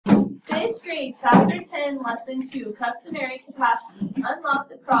Ninth grade, chapter 10, lesson 2, customary capacity. Unlock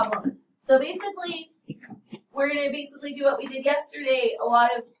the problem. So basically, we're going to do what we did yesterday. A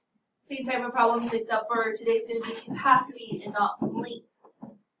lot of same type of problems, except for today's going to be capacity and not length.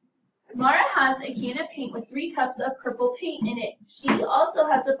 Mara has a can of paint with 3 cups of purple paint in it. She also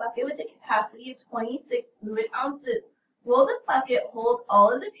has a bucket with a capacity of 26 fluid ounces. Will the bucket hold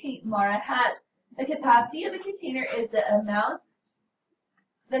all of the paint Mara has? The capacity of a container is the amount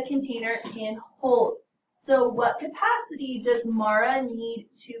the container can hold. So what capacity does Mara need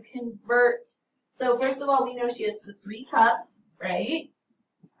to convert? So first of all, we know she has the 3 cups, right?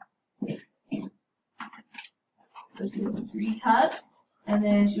 So she has the 3 cups, and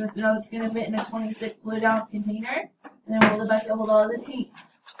then she wants to know if it's going to fit in a 26 fluid ounce container, and then will the bucket hold all of the paint?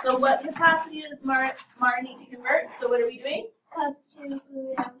 So what capacity does Mara need to convert? So what are we doing? Cups to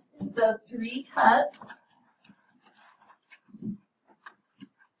fluid ounces. So 3 cups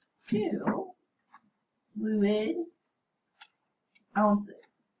to fluid ounces.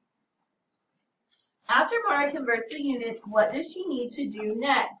 After Mara converts the units, what does she need to do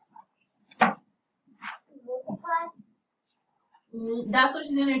next? Multiply. That's what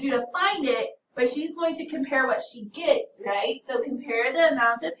she's going to do to find it, but she's going to compare what she gets, right? So compare the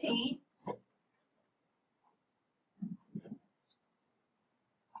amount of paint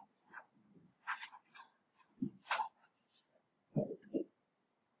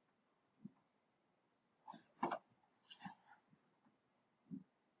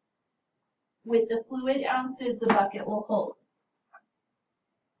with the fluid ounces the bucket will hold.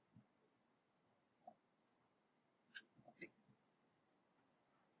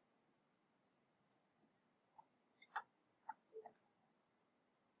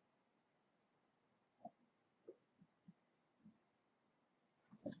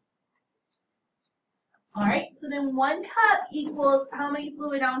 All right, so then 1 cup equals how many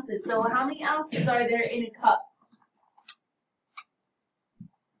fluid ounces? So how many ounces are there in a cup?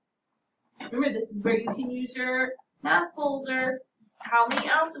 Remember, this is where you can use your math folder. How many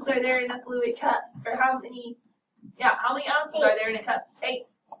ounces are there in a fluid cup? Or how many ounces are there in a cup? 8.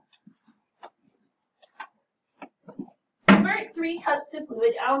 Convert 3 cups to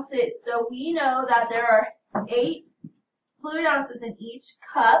fluid ounces. So we know that there are 8 fluid ounces in each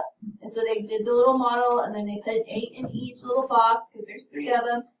cup. And so they did the little model, and then they put an 8 in each little box because there's 3 of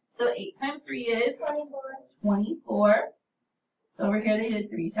them. So 8 times 3 is 24. So over here they did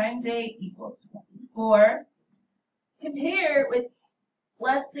 3 times 8 equals 24. Compare with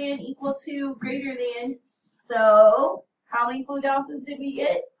less than, equal to, greater than. So how many fluid ounces did we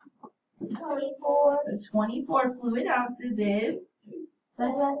get? 24. So 24 fluid ounces is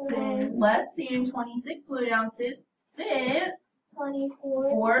less than 26 fluid ounces, since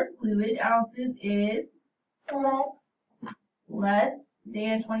 4 fluid ounces is less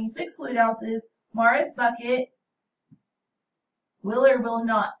than 26 fluid ounces. Mara's bucket will or will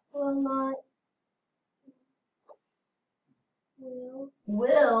not? Will not.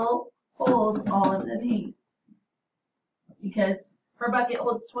 Will hold all of the paint. Because her bucket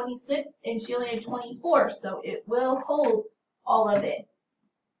holds 26 and she only had 24, so it will hold all of it.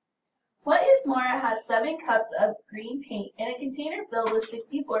 What if Mara has 7 cups of green paint and a container filled with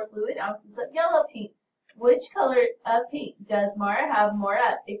 64 fluid ounces of yellow paint? Which color of paint does Mara have more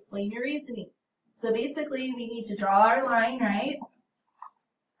of? Explain your reasoning. So basically, we need to draw our line, right?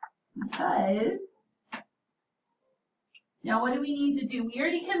 Because now what do we need to do? We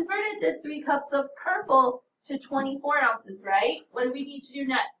already converted this 3 cups of purple to 24 ounces, right? What do we need to do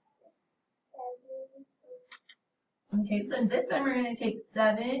next? Okay, so this time we're going to take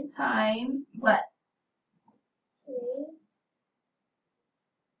 7 times what?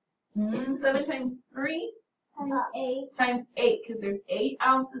 7 times 3? Times 8. Times 8, because there's 8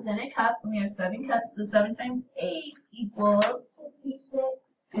 ounces in a cup, and we have 7 cups, so 7 times 8 equals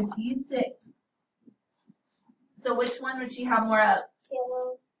 56. So which one would she have more of?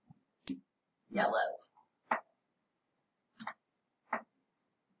 Yellow. Yellow.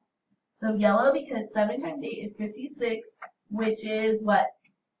 So yellow, because 7 times 8 is 56, which is what?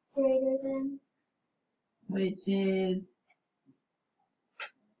 Greater than. Which is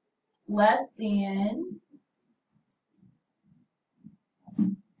less than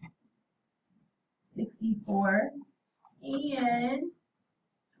 64, and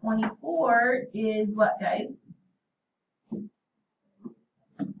 24 is what, guys?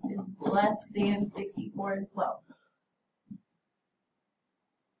 Is less than 64 as well.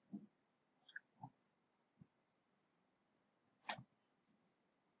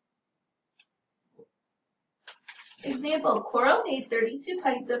 Example, Coral made 32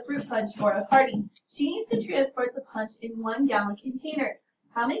 pints of fruit punch for a party. She needs to transport the punch in 1-gallon containers.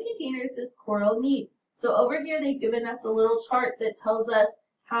 How many containers does coral need? So over here, they've given us a little chart that tells us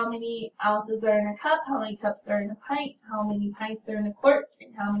how many ounces are in a cup, how many cups are in a pint, how many pints are in a quart,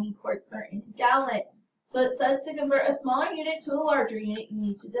 and how many quarts are in a gallon. So it says to convert a smaller unit to a larger unit, you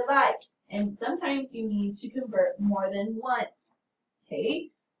need to divide. And sometimes you need to convert more than once. Okay?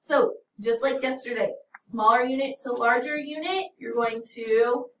 So just like yesterday, smaller unit to larger unit, you're going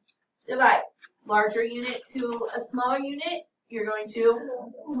to divide. Larger unit to a smaller unit, you're going to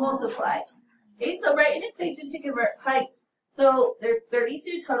multiply. Okay, so write an equation to convert pints. So there's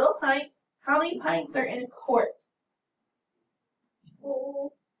 32 total pints. How many pints are in a quart?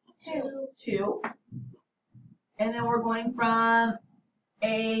 2. And then we're going from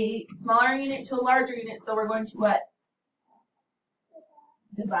a smaller unit to a larger unit. So we're going to what?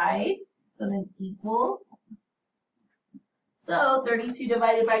 Divide. So then equals. So 32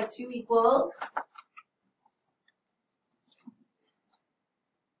 divided by 2 equals.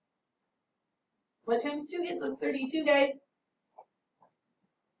 What times 2 gets us 32, guys?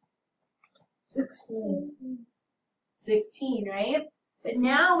 16, right? But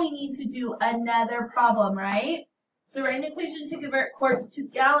now we need to do another problem, right? So write an equation to convert quarts to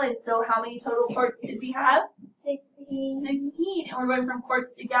gallons. So how many total quarts did we have? 16. 16. And we're going from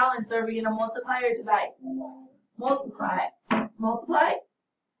quarts to gallons. So are we going to multiply or divide? Multiply. Multiply?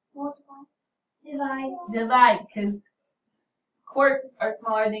 Multiply. Divide. Divide, because quarts are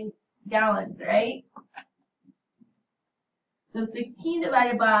smaller than gallons, right? So 16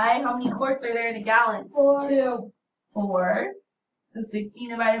 divided by, how many quarts are there in a gallon? 4. 2. 4. So 16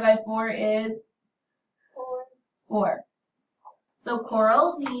 divided by 4 is 4. 4. So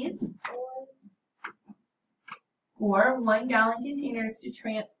coral needs 4 1-gallon containers to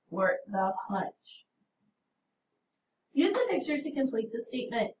transport the punch. Use the picture to complete the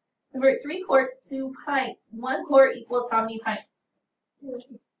statement. Convert 3 quarts to pints. 1 quart equals how many pints?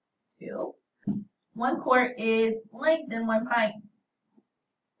 2. 1 quart is length than 1 pint.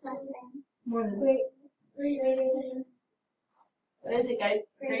 Less than. More than. Greater than. What is it, guys?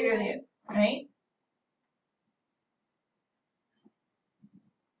 Greater than, right?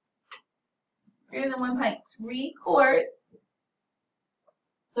 Greater than 1 pint. 3 quarts.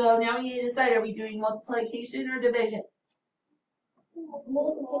 So now we need to decide, are we doing multiplication or division?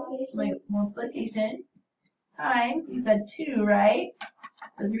 Multiplication. Wait, multiplication times, we said 2, right?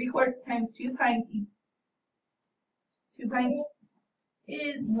 So 3 quarts times 2 pints. 2 pints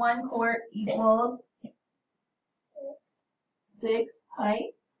is 1 quart equals 6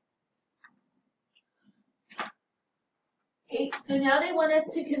 pints. Okay, so now they want us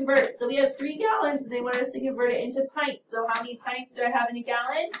to convert. So we have 3 gallons and they want us to convert it into pints. So how many pints do I have in a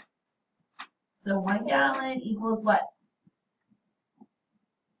gallon? So 1 gallon equals what?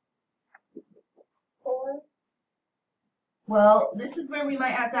 4. Well, this is where we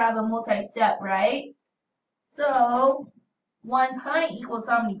might have to have a multi-step, right? So 1 pint equals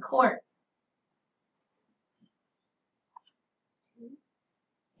how many quarts?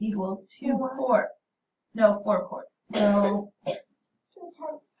 Equals 2 quarts. No, 4 quarts. So,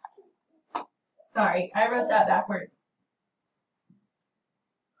 sorry, I wrote that backwards.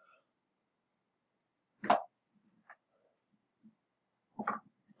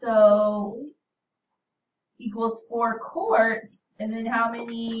 So, equals 4 quarts, and then how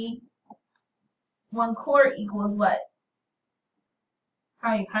many? 1 quart equals what?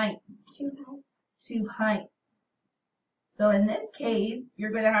 How many pints? 2 pints. 2 pints. So in this case,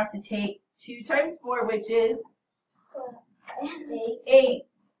 you're going to have to take 2 times 4, which is 8.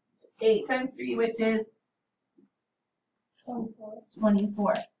 8 times 3, which is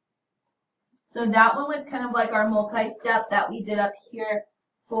 24. So that one was kind of like our multi-step that we did up here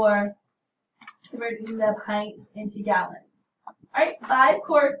for converting the pints into gallons. All right, 5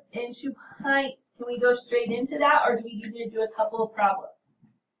 quarts into pints. Can we go straight into that, or do we need to do a couple of problems?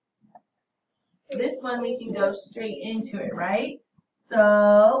 This one we can go straight into it, right?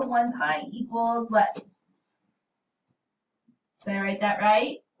 So 1 pint equals what? Did I write that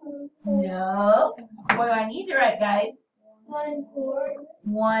right? No. What do I need to write, guys? 1 quart.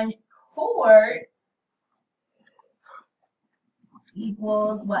 1 quart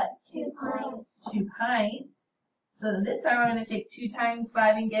equals what? 2 pints. 2 pints. So this time I'm going to take 2 times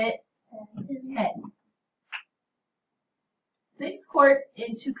 5 and get 10. 6 quarts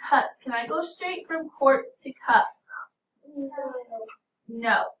into cups. Can I go straight from quarts to cups?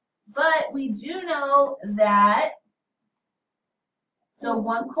 No. But we do know that, so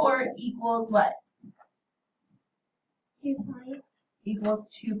 1 quart equals what? 2 pints. Equals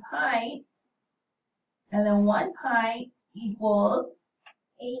 2 pints. And then 1 pint equals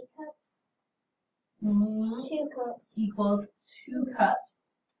 8 cups. 2 2 cups. equals 2 cups.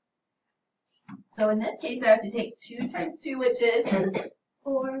 So in this case, I have to take 2 times 2, which is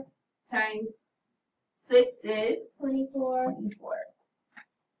 4 times 6 is 24. 24.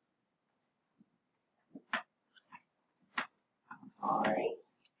 All right.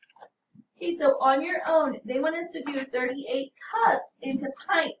 Okay, so on your own, they want us to do 38 cups into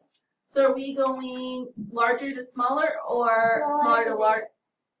pints. So are we going larger to smaller or smaller to large?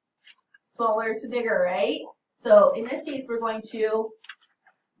 Smaller to bigger, right? So in this case, we're going to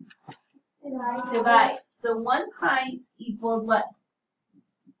divide. So 1 pint equals what?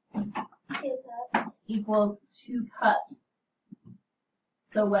 2 cups. Equals 2 cups.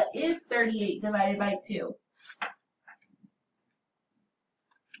 So what is 38 divided by 2?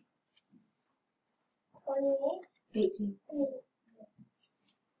 28. 18.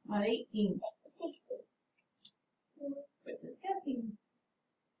 Not 18. 60. We're discussing.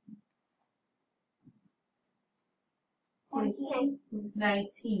 19.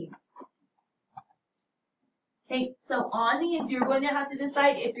 19. Okay, so on these, you're going to have to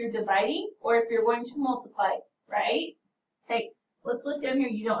decide if you're dividing or if you're going to multiply, right? Okay, let's look down here.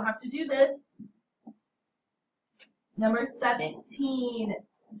 You don't have to do this. Number 17.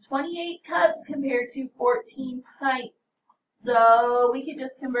 28 cups compared to 14 pints. So we could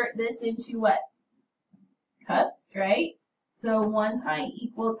just convert this into what? Cups, right? So 1 pint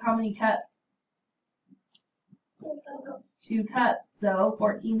equals how many cups? 2 cups. So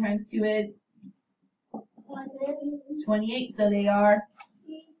 14 times 2 is 28. So they are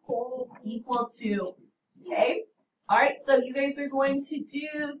equal to. Okay? All right, so you guys are going to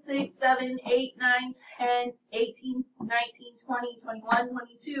do 6, 7, 8, 9, 10, 18, 19, 20, 21,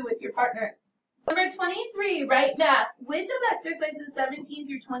 22 with your partners. Number 23, write math. Which of exercises 17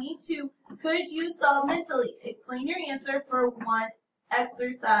 through 22 could you solve mentally? Explain your answer for one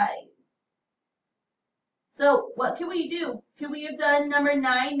exercise. So what can we do? Can we have done number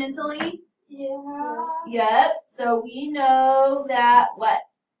 9 mentally? Yeah. Yep, so we know that what?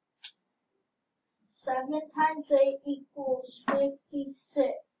 7 times 8 equals 56.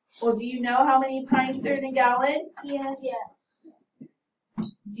 Well, do you know how many pints are in a gallon? Yes.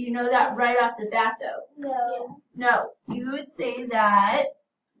 Do you know that right off the bat, though? No. No. You would say that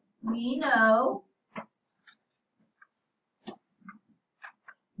we know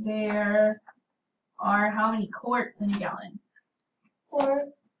there are how many quarts in a gallon? 4.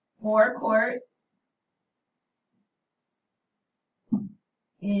 4 quarts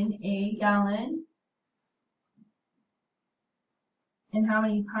in a gallon. And how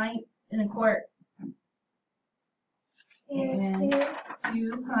many pints in a quart? And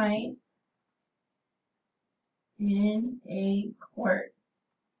 2 pints in a quart.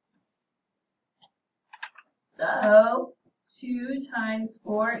 So 2 times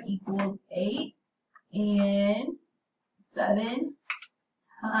 4 equals 8, and 7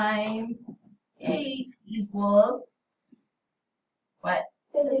 times 8 equals what?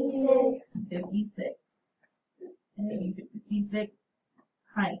 56. 56. And 56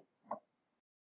 pints.